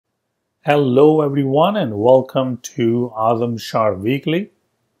Hello everyone and welcome to Azam Shar Weekly.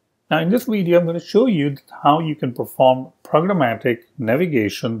 Now in this video I'm going to show you how you can perform programmatic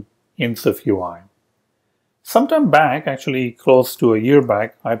navigation in SwiftUI. Sometime back, actually close to a year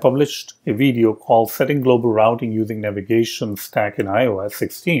back, I published a video called Setting Global Routing Using Navigation Stack in iOS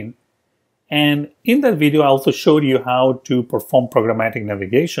 16. And in that video I also showed you how to perform programmatic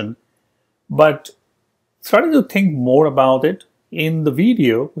navigation, but starting to think more about it. In the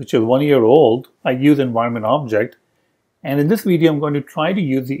video, which is 1 year old, I use environment object. And in this video, I'm going to try to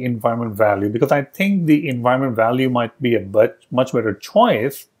use the environment value because I think the environment value might be a much better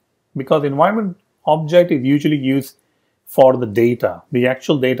choice because environment object is usually used for the data, the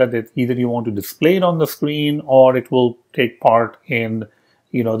actual data that either you want to display it on the screen or it will take part in,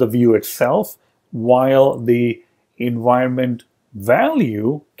 the view itself, while the environment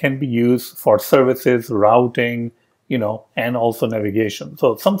value can be used for services, routing, and also navigation.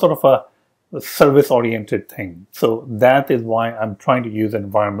 So some sort of a service-oriented thing. So that is why I'm trying to use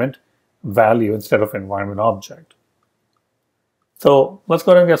environment value instead of environment object. So let's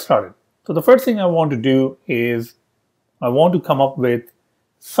go ahead and get started. So the first thing I want to do is I want to come up with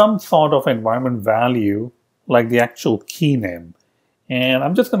some sort of environment value like the actual key name. And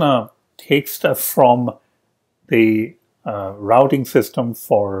I'm just going to take stuff from the routing system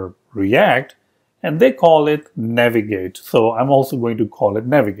for React, and they call it navigate. So I'm also going to call it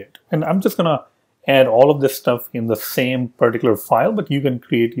navigate. And I'm just going to add all of this stuff in the same particular file, but you can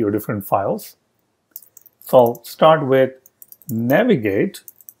create your different files. So I'll start with navigate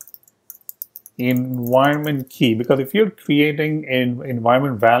environment key, because if you're creating an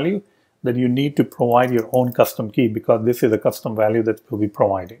environment value, then you need to provide your own custom key because this is a custom value that we'll be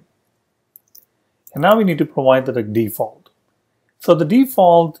providing. And now we need to provide the default. So the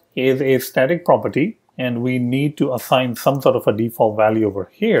default is a static property, and we need to assign some sort of a default value over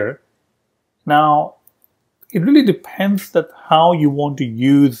here. Now, it really depends that how you want to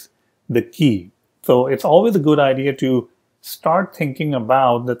use the key. So it's always a good idea to start thinking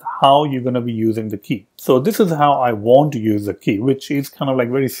about that how you're going to be using the key. So this is how I want to use the key, which is kind of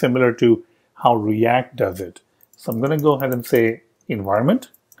like very similar to how React does it. So I'm going to go ahead and say environment.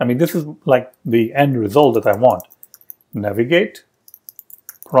 I mean, this is like the end result that I want. Navigate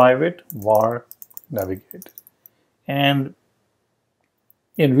private var navigate. And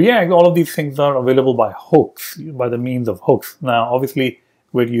in React, all of these things are available by hooks, by the means of hooks. Now, obviously,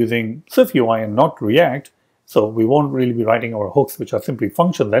 we're using SwiftUI and not React, so we won't really be writing our hooks, which are simply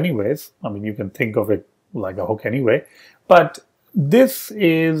functions anyways. I mean, you can think of it like a hook anyway, but this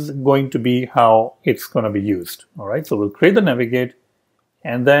is going to be how it's going to be used. All right, so we'll create the navigate,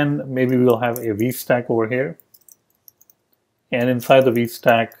 and then maybe we'll have a vstack over here. And inside the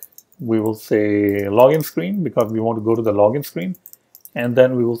vstack, we will say login screen because we want to go to the login screen. And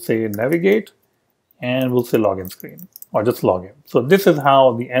then we will say navigate, and we'll say login screen or just login. So this is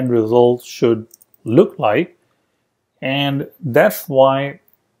how the end result should look like. And that's why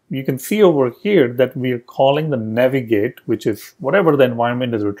you can see over here that we are calling the navigate, which is whatever the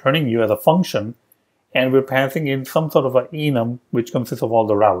environment is returning you as a function. And we're passing in some sort of an enum, which consists of all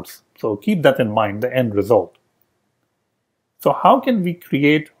the routes. So keep that in mind, the end result. So how can we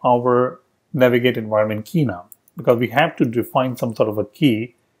create our navigate environment key now? Because we have to define some sort of a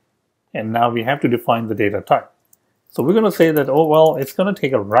key, and now we have to define the data type. So we're going to say that, oh, well, it's going to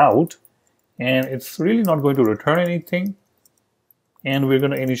take a route, and it's really not going to return anything. And we're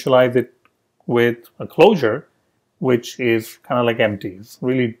going to initialize it with a closure, which is kind of like empty. It's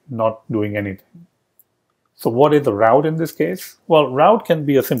really not doing anything. So what is the route in this case? Well, route can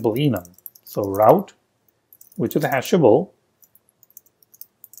be a simple enum. So route, which is hashable,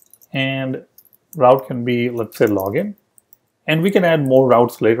 and route can be, let's say, login. And we can add more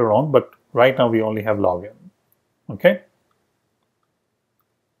routes later on, but right now we only have login. Okay.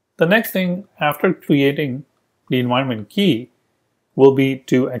 The next thing after creating the environment key will be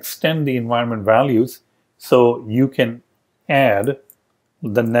to extend the environment values so you can add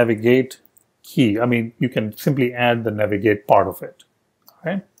the navigate key. I mean, you can simply add the navigate part of it.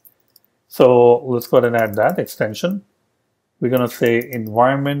 Okay. So let's go ahead and add that extension. We're going to say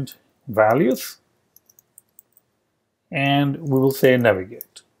environment values, and we will say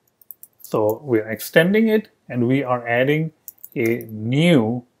navigate. So we're extending it, and we are adding a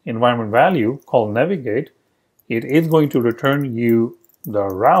new environment value called navigate. It is going to return you the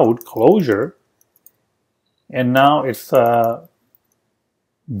route closure, and now it's a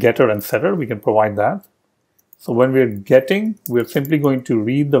getter and setter. We can provide that. So when we're getting, we're simply going to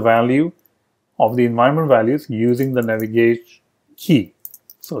read the value of the environment values using the navigate key.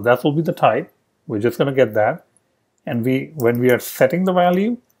 So that will be the type. We're just going to get that. And when we are setting the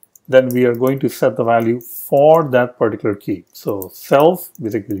value, then we are going to set the value for that particular key. So self,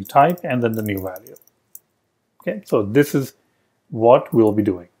 basically type, and then the new value. Okay, so this is what we'll be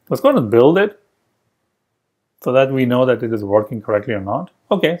doing. Let's go ahead and build it so that we know that it is working correctly or not.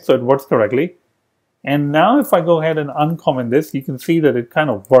 Okay, so it works correctly. And now if I go ahead and uncomment this, you can see that it kind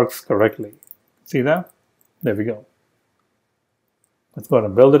of works correctly. See that? There we go. Let's go ahead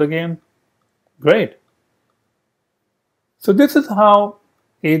and build it again. Great. So this is how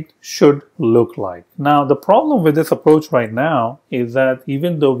it should look like. Now, the problem with this approach right now is that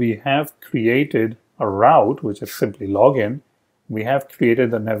even though we have created a route, which is simply login, we have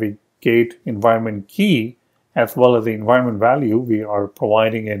created the navigate environment key as well as the environment value. We are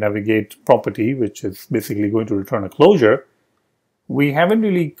providing a navigate property, which is basically going to return a closure. We haven't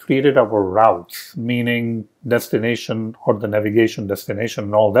really created our routes, meaning destination or the navigation destination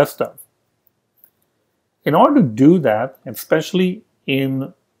and all that stuff. In order to do that, especially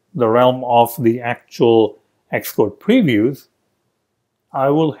in the realm of the actual Xcode previews, I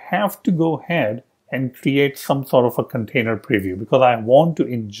will have to go ahead and create some sort of a container preview because I want to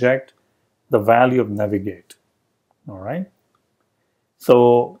inject the value of navigate. All right.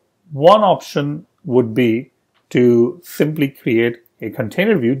 So one option would be to simply create a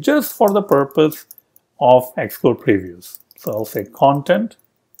container view just for the purpose of Xcode previews. So I'll say content,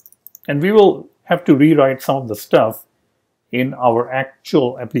 and we will have to rewrite some of the stuff in our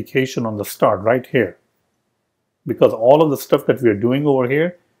actual application on the start right here, because all of the stuff that we are doing over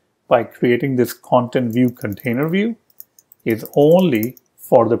here by creating this content view container view is only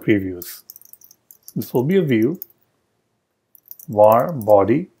for the previews. This will be a view var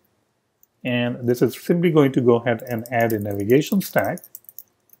body, and this is simply going to go ahead and add a navigation stack,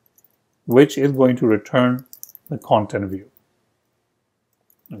 which is going to return the content view.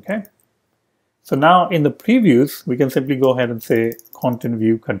 Okay. So now in the previews, we can simply go ahead and say content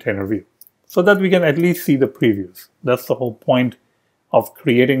view container view so that we can at least see the previews. That's the whole point of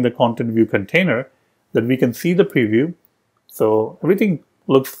creating the content view container, that we can see the preview. So everything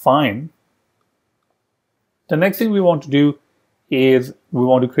looks fine. The next thing we want to do is we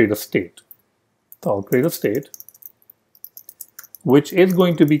want to create a state. So I'll create a state which is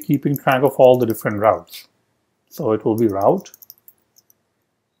going to be keeping track of all the different routes. So it will be route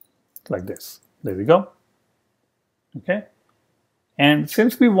like this. There we go. Okay. And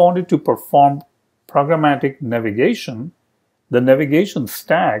since we wanted to perform programmatic navigation, the navigation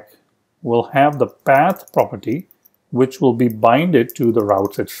stack will have the path property, which will be binded to the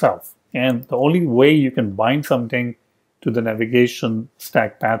routes itself. And the only way you can bind something to the navigation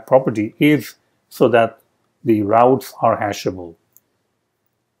stack path property is so that the routes are hashable.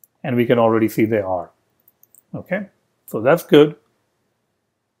 And we can already see they are. Okay, so that's good.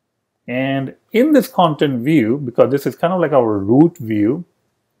 And in this content view, because this is kind of like our root view,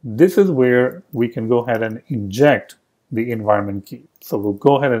 this is where we can go ahead and inject the environment key. So we'll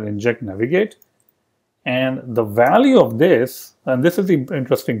go ahead and inject navigate. And the value of this, and this is the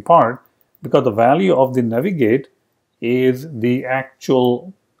interesting part, because the value of the navigate is the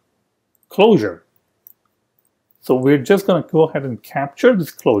actual closure. So we're just going to go ahead and capture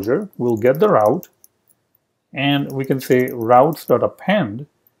this closure. We'll get the route, and we can say routes.append,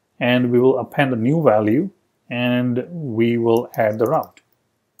 and we will append a new value, and we will add the route.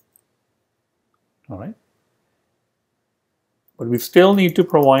 All right. But we still need to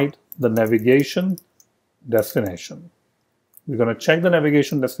provide the navigation destination. We're going to check the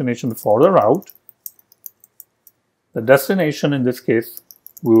navigation destination for the route. The destination, in this case,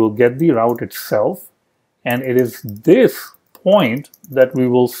 we will get the route itself, and it is this point that we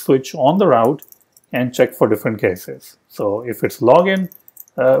will switch on the route and check for different cases. So if it's login,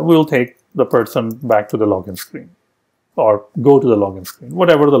 we'll take the person back to the login screen or go to the login screen,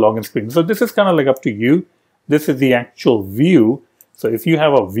 whatever the login screen. So this is kind of like up to you. This is the actual view. So if you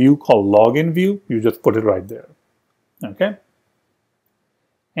have a view called login view, you just put it right there. Okay.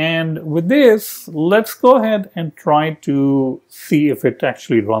 And with this, let's go ahead and try to see if it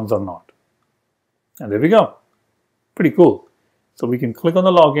actually runs or not. And there we go. Pretty cool. So we can click on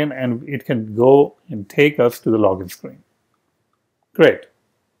the login and it can go and take us to the login screen. Great.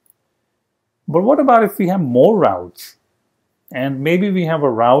 But what about if we have more routes? And maybe we have a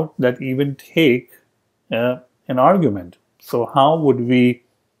route that even take an argument. So how would we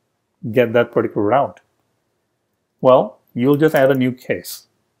get that particular route? Well, you'll just add a new case.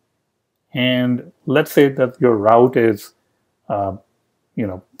 And let's say that your route is,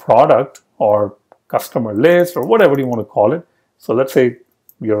 product or customer list or whatever you want to call it. So let's say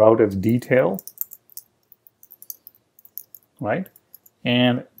your route is detail, right?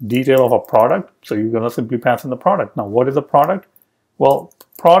 And detail of a product. So you're going to simply pass in the product. Now, what is a product? Well,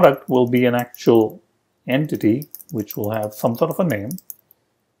 product will be an actual entity which will have some sort of a name,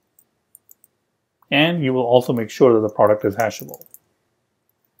 and you will also make sure that the product is hashable.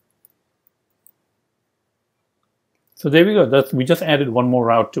 So there we go. We just added one more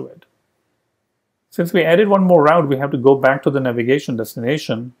route to it. Since we added one more route, we have to go back to the navigation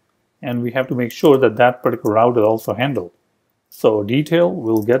destination, and we have to make sure that that particular route is also handled. So detail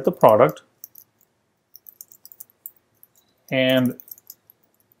will get the product, and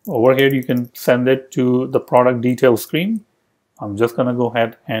over here you can send it to the product detail screen. I'm just going to go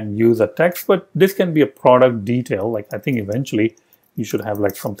ahead and use a text, but this can be a product detail. Like I think eventually you should have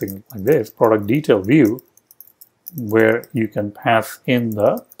like something like this, product detail view, where you can pass in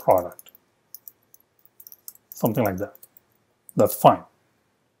the product. Something like that. That's fine.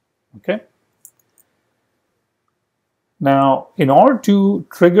 Okay. Now, in order to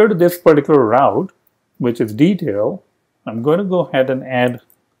trigger this particular route, which is detail, I'm going to go ahead and add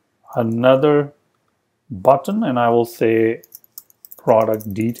another button, and I will say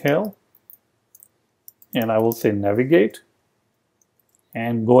product detail, and I will say navigate,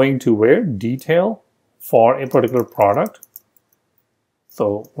 and going to where? Detail for a particular product.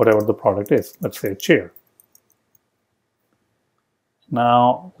 So whatever the product is, let's say a chair.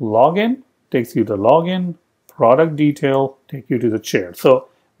 Now login takes you to login, product detail take you to the chair. So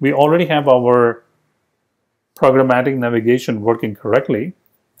we already have our programmatic navigation working correctly,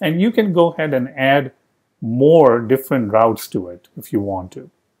 and you can go ahead and add more different routes to it if you want to.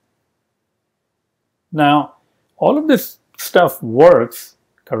 Now all of this stuff works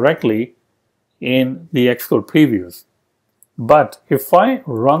correctly in the Xcode previews, but if I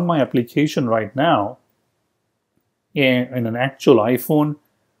run my application right now in an actual iPhone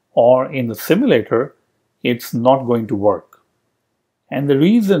or in the simulator, it's not going to work. And the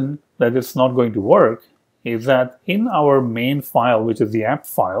reason that it's not going to work is that in our main file, which is the app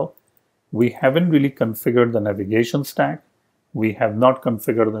file, we haven't really configured the navigation stack. We have not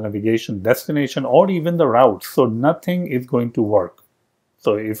configured the navigation destination or even the routes. So nothing is going to work.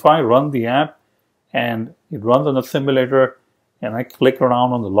 So if I run the app and it runs on the simulator and I click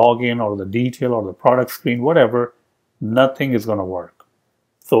around on the login or the detail or the product screen, whatever, nothing is going to work.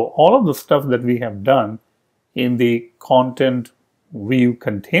 So all of the stuff that we have done in the content view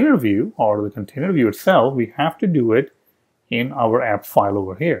container view or the container view itself, we have to do it in our app file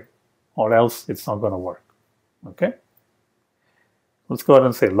over here, or else it's not going to work. Okay. Let's go ahead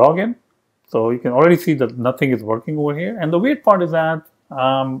and say login. So you can already see that nothing is working over here. And the weird part is that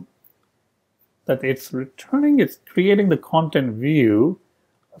it's returning, it's creating the content view.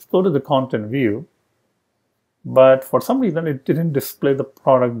 Let's go to the content view. But for some reason, it didn't display the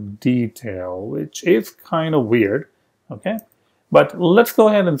product detail, which is kind of weird. Okay. But let's go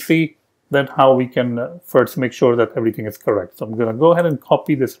ahead and see that how we can first make sure that everything is correct. So I'm going to go ahead and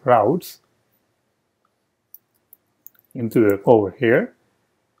copy this routes into over here.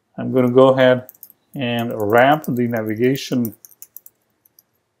 I'm going to go ahead and wrap the navigation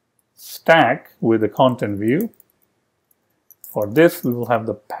stack with the content view. For this, we will have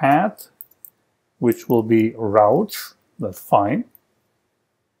the path, which will be routes. That's fine.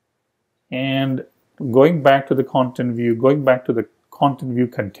 And going back to the content view, going back to the content view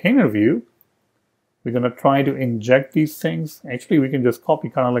container view, we're going to try to inject these things. Actually, we can just copy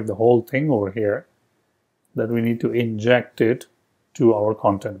kind of like the whole thing over here, that we need to inject it to our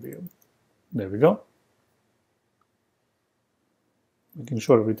content view. There we go. Making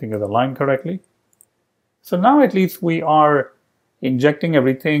sure everything is aligned correctly. So now at least we are injecting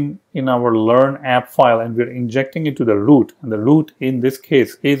everything in our learn app file, and we're injecting it to the root, and the root in this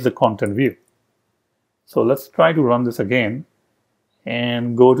case is the content view. So let's try to run this again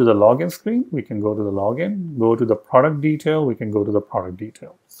and go to the login screen. We can go to the login, go to the product detail, we can go to the product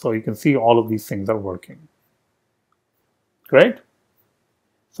detail. So you can see all of these things are working. Great.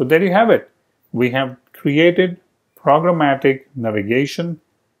 So there you have it. We have created programmatic navigation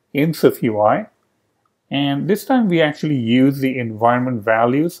in SwiftUI. And this time we actually use the environment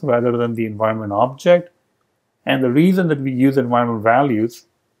values rather than the environment object. And the reason that we use environment values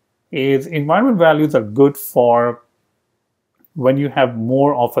is environment values are good for when you have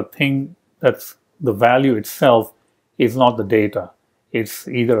more of a thing that's the value itself is not the data. It's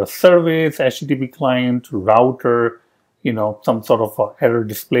either a service, HTTP client, router, some sort of a error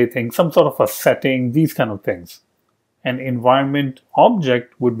display thing, some sort of a setting, these kind of things. An environment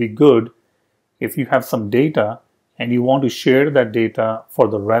object would be good if you have some data and you want to share that data for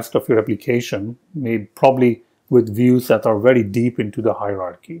the rest of your application, maybe probably with views that are very deep into the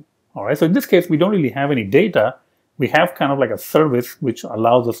hierarchy. All right, so in this case, we don't really have any data. We have kind of like a service which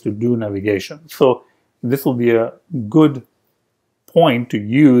allows us to do navigation. So this will be a good point to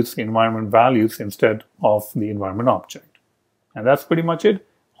use environment values instead of the environment object. And that's pretty much it.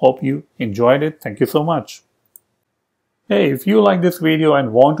 Hope you enjoyed it. Thank you so much. Hey, if you like this video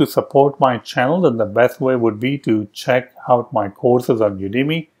and want to support my channel, then the best way would be to check out my courses on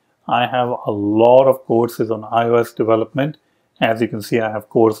Udemy. I have a lot of courses on iOS development. As you can see, I have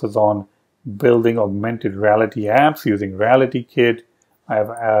courses on building augmented reality apps using Reality Kit. I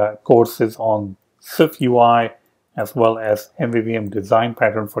have courses on SwiftUI, as well as MVVM design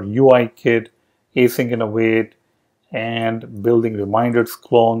pattern for UI Kit, async and await, and building reminders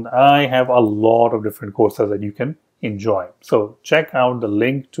clone. I have a lot of different courses that you can enjoy. So check out the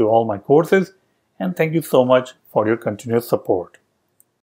link to all my courses, and thank you so much for your continuous support.